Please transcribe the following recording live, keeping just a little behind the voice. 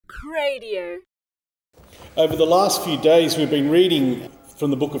Radio. Over the last few days, we've been reading from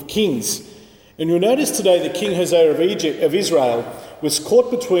the book of Kings, and you'll notice today that King Hosea of Israel was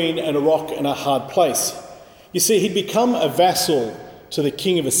caught between a rock and a hard place. You see, he'd become a vassal to the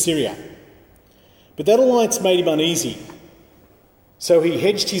king of Assyria, but that alliance made him uneasy. So he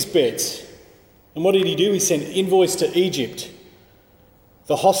hedged his bets, and what did he do? He sent envoys to Egypt,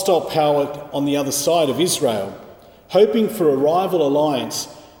 the hostile power on the other side of Israel, hoping for a rival alliance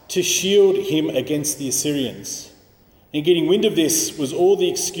to shield him against the Assyrians. And getting wind of this was all the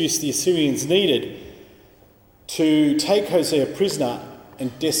excuse the Assyrians needed to take Hosea prisoner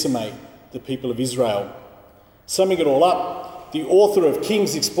and decimate the people of Israel. Summing it all up, the author of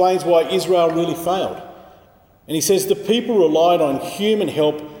Kings explains why Israel really failed. And he says the people relied on human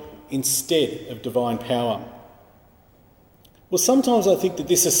help instead of divine power. Well, sometimes I think that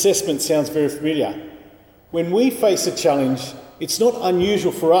this assessment sounds very familiar. When we face a challenge, it's not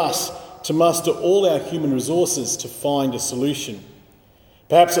unusual for us to muster all our human resources to find a solution.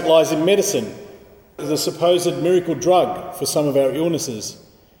 Perhaps it lies in medicine, the supposed miracle drug for some of our illnesses.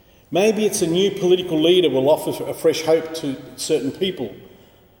 Maybe it's a new political leader will offer a fresh hope to certain people.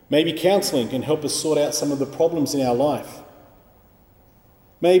 Maybe counselling can help us sort out some of the problems in our life.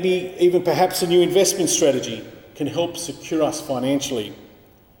 Maybe even perhaps a new investment strategy can help secure us financially.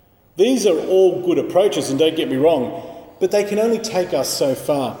 These are all good approaches, and don't get me wrong, but they can only take us so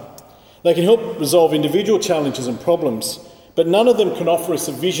far. They can help resolve individual challenges and problems, but none of them can offer us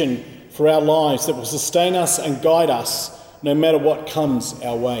a vision for our lives that will sustain us and guide us no matter what comes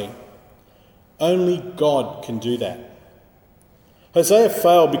our way. Only God can do that. Hosea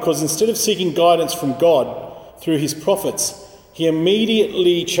failed because instead of seeking guidance from God through his prophets, he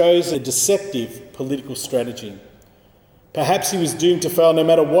immediately chose a deceptive political strategy. Perhaps he was doomed to fail no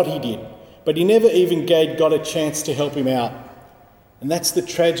matter what he did, but he never even gave God a chance to help him out. And that's the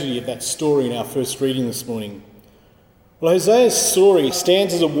tragedy of that story in our first reading this morning. Well, Hosea's story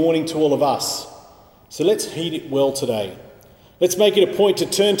stands as a warning to all of us. So let's heed it well today. Let's make it a point to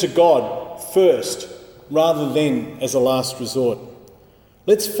turn to God first, rather than as a last resort.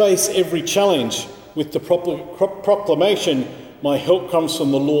 Let's face every challenge with the proclamation, "My help comes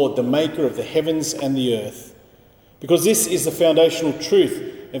from the Lord, the maker of the heavens and the earth." Because this is the foundational truth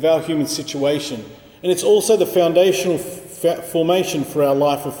of our human situation, and it's also the foundational formation for our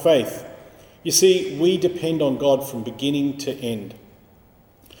life of faith. You see, we depend on God from beginning to end.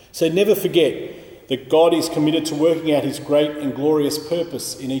 So never forget that God is committed to working out his great and glorious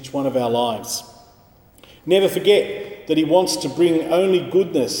purpose in each one of our lives. Never forget that he wants to bring only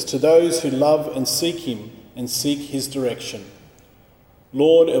goodness to those who love and seek him and seek his direction.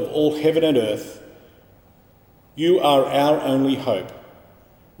 Lord of all heaven and earth, you are our only hope.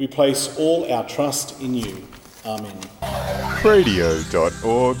 We place all our trust in you. Amen.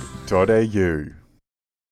 Radio.org.au